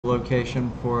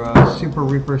location for Super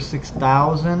Reaper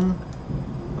 6000,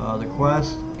 the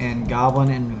quest, and Goblin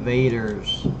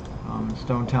Invaders in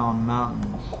Stone Talon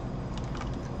Mountains.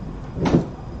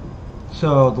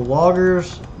 So the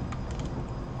loggers,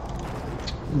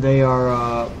 they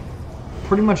are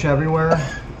pretty much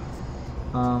everywhere.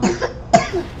 Out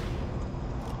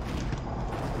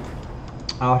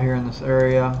here in this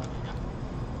area.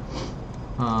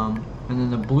 And then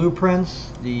the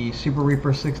blueprints, the Super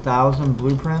Reaper 6000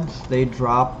 blueprints, they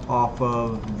drop off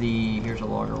of the, here's a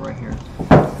logger right here.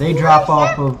 They drop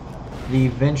off of the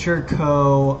Venture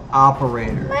Co.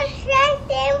 operators.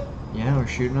 Yeah, we're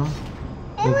shooting them.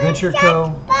 The Venture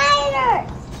Co.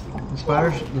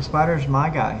 The spider's my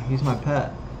guy. He's my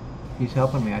pet. He's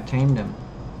helping me. I tamed him.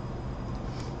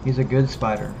 He's a good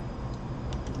spider.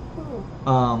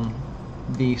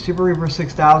 The Super Reaper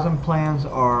 6000 plans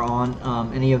are on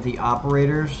any of the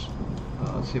operators.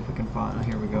 Let's see if we can find. Oh,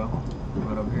 here we go.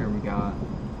 Right over here we got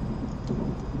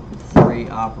 3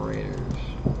 operators.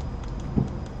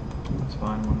 Let's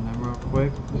find one of them real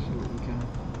quick.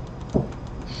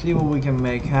 See what we can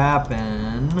make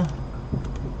happen.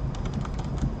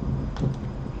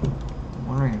 I'm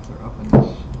wondering if they're up in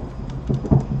this.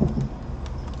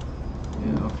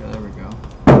 Yeah. Okay. There we go.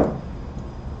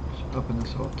 Up in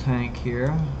this little tank here.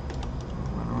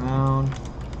 Run around.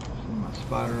 See my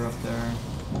spider up there.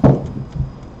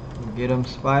 We'll get him,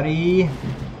 Spidey.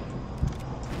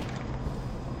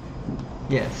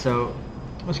 Yeah, so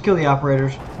let's kill the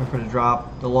operators. Wait for the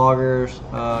drop. The loggers,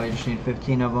 you just need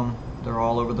 15 of them. They're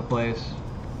all over the place.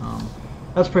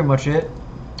 That's pretty much it.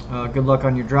 Good luck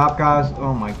on your drop, guys.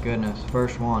 Oh my goodness,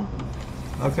 first one.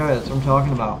 Okay, that's what I'm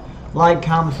talking about. Like,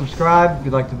 comment, subscribe if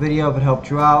you liked the video, if it helped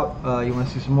you out. You want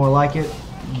to see some more like it.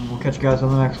 We'll catch you guys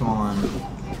on the next one.